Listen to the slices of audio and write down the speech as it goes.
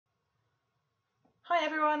Hi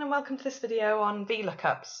everyone and welcome to this video on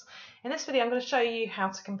VLookups. In this video I'm going to show you how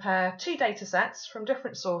to compare two data sets from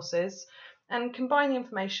different sources and combine the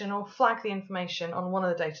information or flag the information on one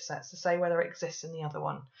of the data sets to say whether it exists in the other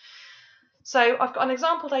one. So I've got an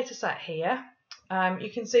example data set here. You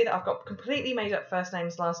can see that I've got completely made up first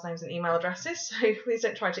names, last names and email addresses, so please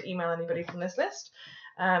don't try to email anybody from this list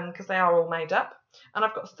because they are all made up. And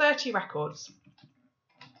I've got 30 records.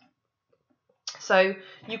 So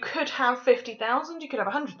you could have 50,000, you could have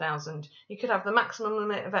 100,000, you could have the maximum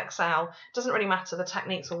limit of Excel. It doesn't really matter, the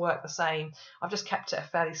techniques will work the same. I've just kept it a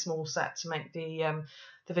fairly small set to make the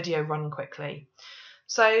video run quickly.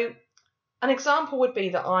 So an example would be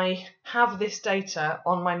that I have this data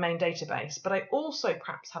on my main database, but I also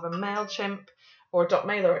perhaps have a MailChimp or a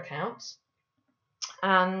 .mailer account,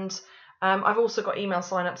 and I've also got email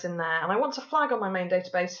signups in there, and I want to flag on my main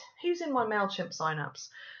database who's in my MailChimp signups.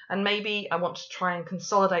 And maybe I want to try and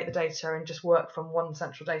consolidate the data and just work from one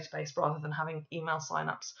central database rather than having email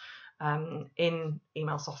signups in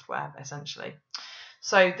email software, essentially.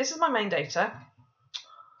 So this is my main data.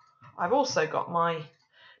 I've also got my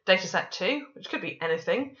dataset 2, which could be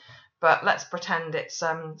anything, but let's pretend it's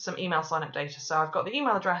some email sign-up data. So I've got the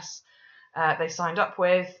email address they signed up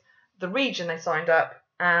with, the region they signed up,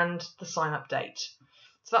 and the sign-up date.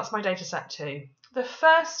 So that's my dataset 2. The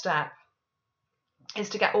first step is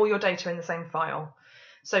to get all your data in the same file.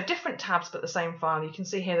 So different tabs but the same file. You can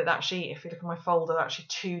see here that actually, if you look at my folder, there are actually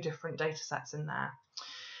two different data sets in there.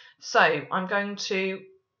 So I'm going to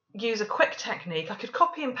use a quick technique. I could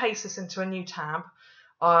copy and paste this into a new tab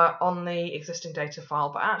on the existing data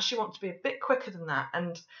file, but I actually want to be a bit quicker than that,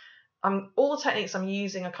 and all the techniques I'm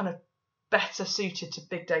using are kind of better suited to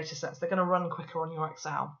big data sets. They're going to run quicker on your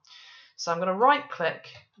Excel. So I'm going to right click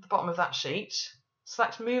at the bottom of that sheet,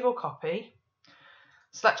 select move or copy,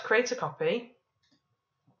 select create a copy,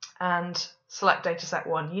 and select dataset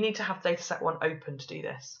 1. You need to have dataset 1 open to do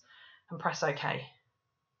this, and press OK.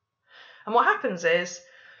 And what happens is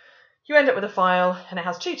you end up with a file and it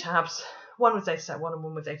has two tabs, one with dataset 1 and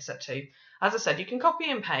one with dataset 2. As I said, you can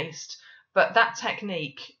copy and paste, but that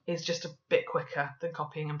technique is just a bit quicker than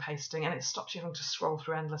copying and pasting, and it stops you having to scroll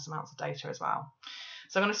through endless amounts of data as well.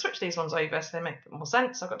 So I'm going to switch these ones over so they make a bit more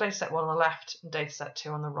sense. I've got dataset 1 on the left and dataset 2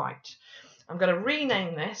 on the right. I'm going to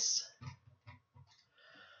rename this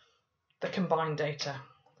the combined data.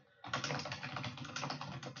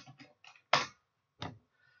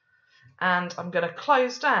 And I'm going to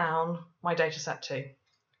close down my dataset 2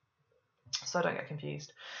 so I don't get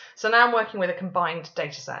confused. So now I'm working with a combined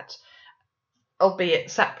dataset,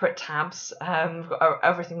 albeit separate tabs. We've got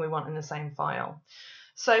everything we want in the same file.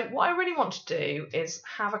 So what I really want to do is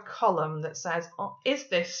have a column that says, oh, is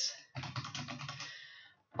this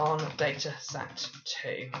on dataset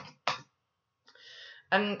 2?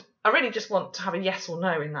 And I really just want to have a yes or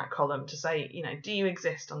no in that column to say, you know, do you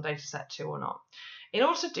exist on dataset 2 or not? In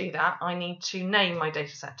order to do that, I need to name my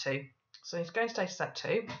dataset 2. So I need to go into dataset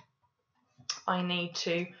 2. I need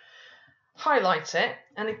to highlight it,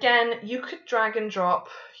 and again, you could drag and drop,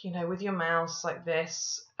 you know, with your mouse like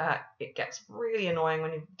this. It gets really annoying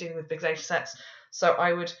when you're dealing with big data sets. So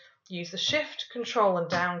I would use the Shift, Control and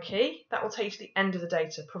Down key. That will take you to the end of the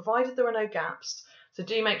data, provided there are no gaps. So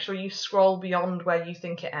do make sure you scroll beyond where you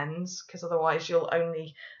think it ends, because otherwise you'll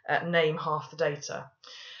only name half the data.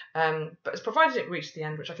 But it's provided it reaches the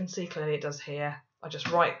end, which I can see clearly it does here. I just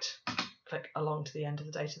right click along to the end of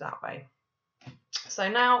the data that way. So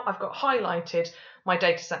now I've got highlighted my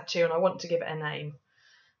dataset 2 and I want to give it a name.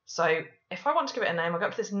 So if I want to give it a name, I go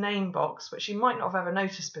up to this name box, which you might not have ever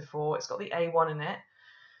noticed before. It's got the A1 in it.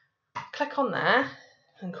 Click on there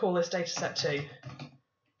and call this dataset 2.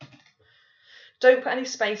 Don't put any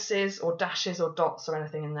spaces or dashes or dots or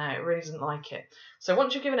anything in there. It really doesn't like it. So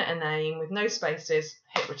once you've given it a name with no spaces,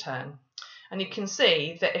 hit return. And you can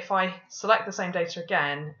see that if I select the same data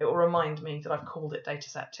again, it will remind me that I've called it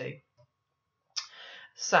dataset 2.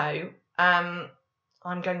 So I'm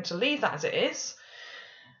going to leave that as it is.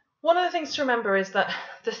 One of the things to remember is that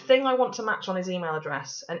the thing I want to match on is email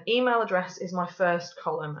address. An email address is my first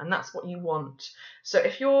column, and that's what you want. So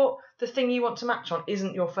if the thing you want to match on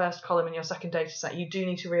isn't your first column in your second data set, you do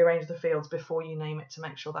need to rearrange the fields before you name it to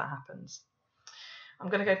make sure that happens. I'm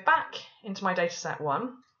going to go back into my dataset 1,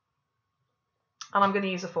 and I'm going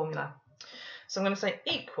to use a formula. So I'm going to say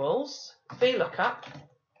equals VLookup,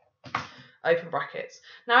 open brackets.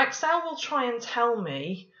 Now Excel will try and tell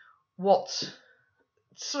me what,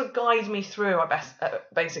 sort of guide me through,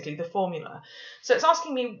 basically the formula. So it's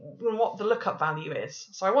asking me what the lookup value is.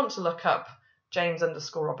 So I want to look up James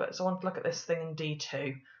 _ Roberts. I want to look at this thing in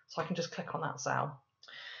D2. So I can just click on that cell.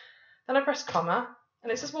 Then I press comma,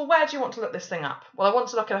 And it says, well, where do you want to look this thing up? Well, I want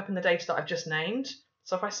to look it up in the data that I've just named.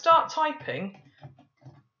 So if I start typing,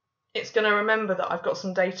 it's going to remember that I've got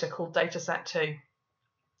some data called dataset2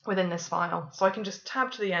 within this file. So I can just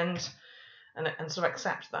tab to the end and sort of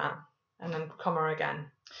accept that, and then comma again.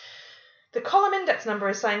 The column index number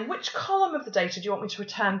is saying, which column of the data do you want me to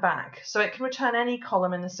return back? So it can return any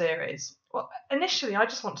column in the series. Well, initially, I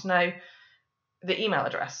just want to know the email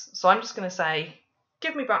address. So I'm just going to say,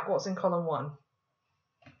 give me back what's in column 1.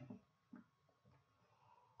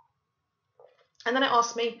 And then it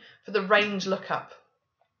asks me for the range lookup.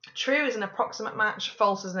 True is an approximate match,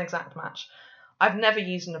 false is an exact match. I've never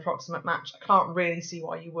used an approximate match. I can't really see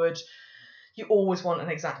why you would. You always want an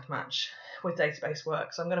exact match with database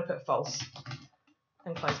work. So I'm going to put false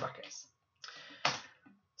and close brackets.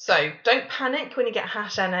 So don't panic when you get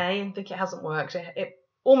 #NA and think it hasn't worked. It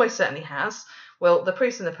almost certainly has. Well, the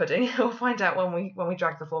proof's in the pudding. We'll find out when we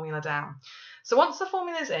drag the formula down. So once the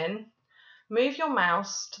formula's in, move your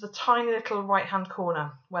mouse to the tiny little right-hand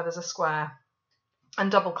corner where there's a square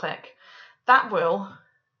and double click. That will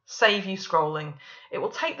save you scrolling. It will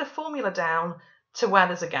take the formula down to where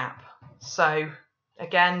there's a gap. So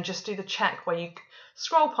again, just do the check where you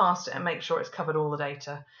scroll past it and make sure it's covered all the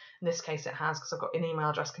data. In this case it has, because I've got an email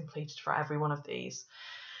address completed for every one of these.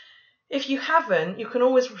 If you haven't, you can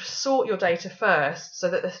always sort your data first so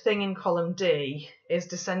that the thing in column D is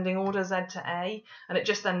descending order Z to A, and it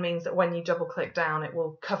just then means that when you double click down it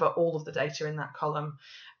will cover all of the data in that column.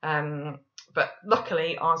 But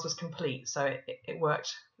luckily ours was complete, so it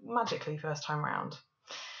worked magically first time round.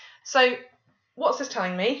 So what's this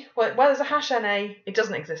telling me? Well, where there's a #NA, it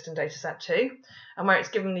doesn't exist in dataset2, and where it's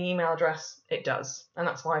given the email address, it does. And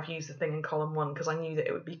that's why I've used the thing in column 1, because I knew that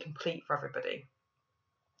it would be complete for everybody.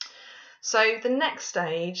 So the next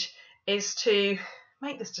stage is to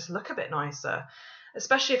make this just look a bit nicer,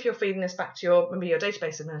 especially if you're feeding this back to maybe your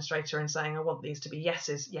database administrator and saying, I want these to be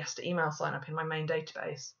yeses, yes to email sign up in my main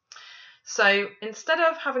database. So instead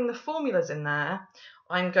of having the formulas in there,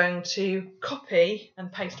 I'm going to copy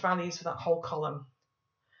and paste values for that whole column.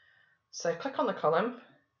 So click on the column,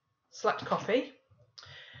 select copy,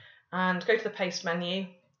 and go to the paste menu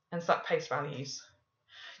and select paste values.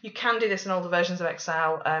 You can do this in older versions of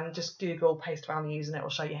Excel, just Google paste values and it will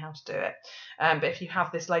show you how to do it. But if you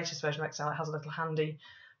have this latest version of Excel, it has a little handy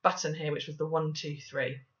button here, which was the 1, 2,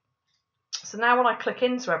 3. So now when I click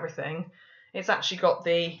into everything, it's actually got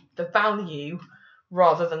the value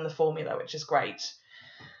rather than the formula, which is great.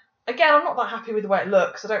 Again, I'm not that happy with the way it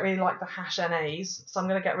looks. I don't really like the #NAs, so I'm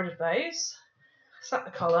going to get rid of those. Select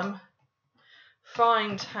the column,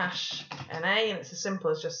 find #NA, and it's as simple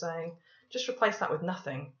as just saying, just replace that with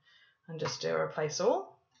nothing and just do a replace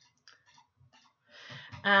all.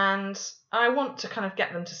 And I want to kind of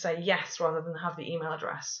get them to say yes rather than have the email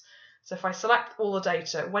address. So if I select all the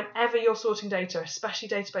data, whenever you're sorting data, especially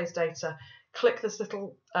database data, click this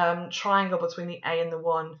little triangle between the A and the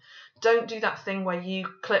 1. Don't do that thing where you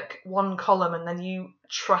click one column and then you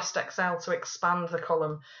trust Excel to expand the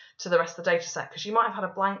column to the rest of the data set, because you might have had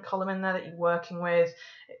a blank column in there that you're working with,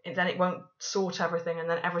 then it won't sort everything and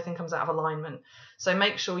then everything comes out of alignment. So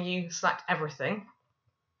make sure you select everything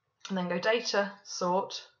and then go data,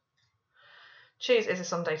 sort, choose is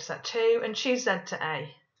this on dataset 2 and choose Z to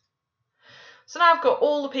A. So now I've got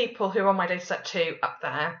all the people who are on my dataset 2 up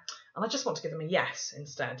there, and I just want to give them a yes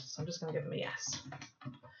instead. So I'm just going to give them a yes.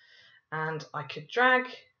 And I could drag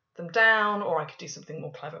them down, or I could do something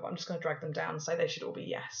more clever, but I'm just going to drag them down and say they should all be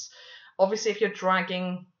yes. Obviously, if you're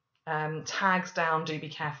dragging tags down, do be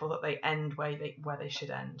careful that they end where they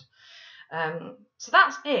should end. So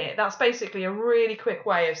that's it. That's basically a really quick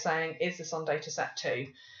way of saying, is this on dataset 2?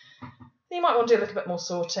 You might want to do a little bit more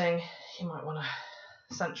sorting. You might want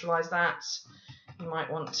to centralize that. You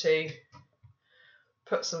might want to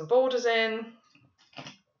put some borders in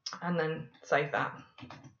and then save that.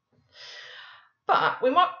 But we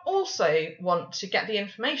might also want to get the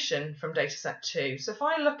information from dataset 2. So if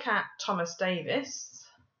I look at Thomas Davies,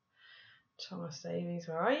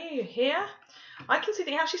 where are you? You're here. I can see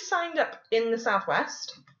that he actually signed up in the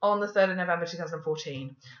Southwest on the 3rd of November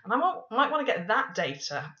 2014. And I might want to get that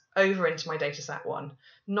data over into my dataset 1,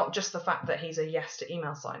 not just the fact that he's a yes to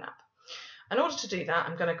email sign up. In order to do that,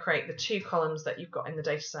 I'm going to create the 2 columns that you've got in the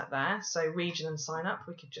dataset there. So region and sign up,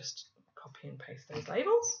 we could just copy and paste those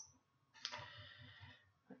labels.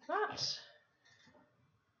 Like that.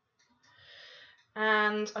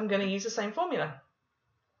 And I'm going to use the same formula.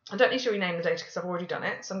 I don't need to rename the data because I've already done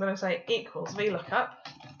it. So I'm going to say equals VLookup,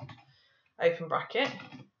 open bracket,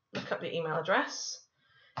 look up the email address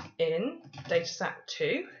in dataset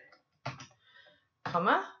 2,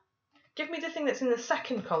 comma, give me the thing that's in the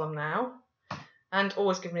second column now, and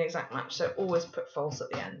always give me an exact match, so always put false at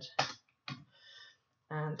the end.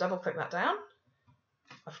 And double click that down.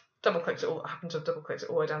 I've double clicked it all, I happen to have double clicked it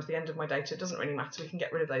all the way down to the end of my data. It doesn't really matter, we can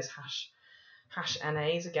get rid of those hash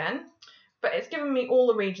NAs again. But it's given me all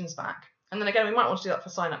the regions back. And then again, we might want to do that for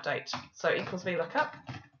sign up date. So equals VLookup,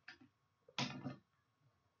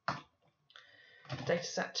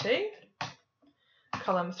 dataset 2,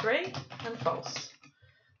 column 3, and false.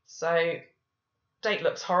 So date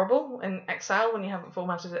looks horrible in Excel when you haven't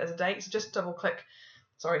formatted it as a date. So just single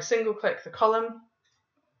click the column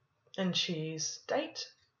and choose date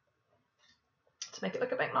to make it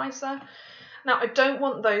look a bit nicer. Now I don't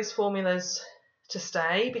want those formulas to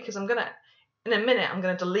stay because in a minute I'm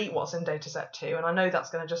going to delete what's in dataset 2, and I know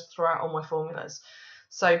that's going to just throw out all my formulas.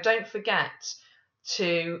 So don't forget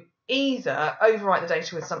to either overwrite the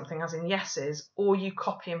data with something as in yeses, or you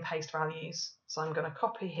copy and paste values. So I'm going to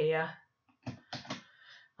copy here, and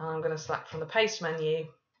I'm going to select from the paste menu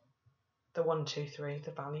the 1, 2, 3,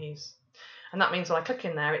 the values. And that means when I click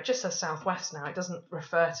in there, it just says Southwest now. It doesn't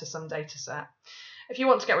refer to some data set. If you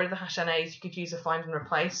want to get rid of the hash NAs, you could use a find and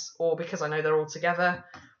replace, or because I know they're all together,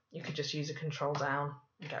 you could just use a control down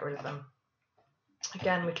and get rid of them.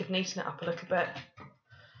 Again, we could neaten it up a little bit,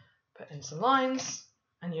 put in some lines,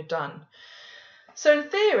 and you're done. So in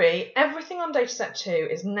theory, everything on dataset 2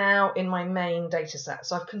 is now in my main dataset.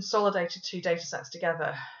 So I've consolidated 2 datasets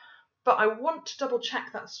together. But I want to double check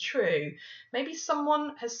that's true. Maybe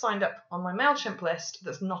someone has signed up on my MailChimp list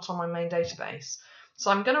that's not on my main database. So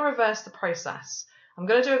I'm going to reverse the process. I'm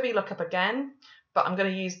going to do a VLookup again, but I'm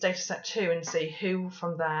going to use dataset 2 and see who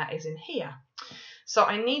from there is in here. So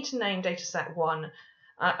I need to name dataset 1.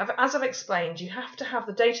 As I've explained, you have to have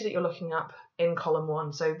the data that you're looking up in column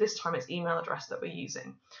 1. So this time it's email address that we're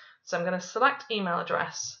using. So I'm going to select email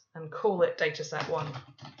address and call it dataset 1.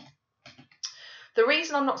 The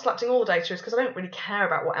reason I'm not selecting all the data is because I don't really care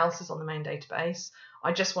about what else is on the main database.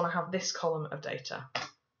 I just want to have this column of data.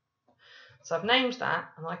 So I've named that,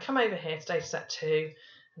 and I come over here to dataset 2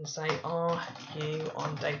 and say, are you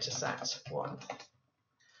on dataset 1?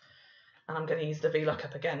 And I'm going to use the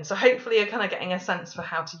VLookup again. So hopefully you're kind of getting a sense for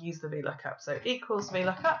how to use the VLookup. So equals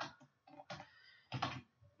VLookup.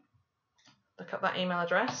 Look up that email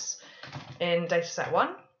address in dataset 1.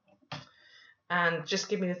 And just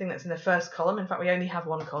give me the thing that's in the first column. In fact, we only have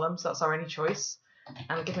one column, so that's our only choice.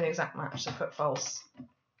 And give me an exact match, so put false.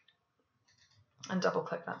 And double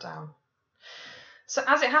click that down. So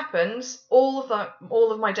as it happens, all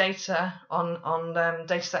of my data on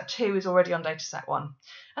dataset 2 is already on dataset 1.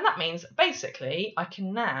 And that means basically I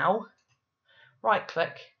can now right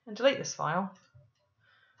click and delete this file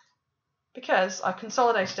because I've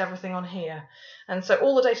consolidated everything on here. And so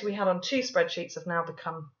all the data we had on 2 spreadsheets have now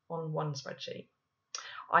become on 1 spreadsheet.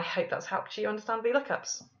 I hope that's helped you understand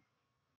VLookups.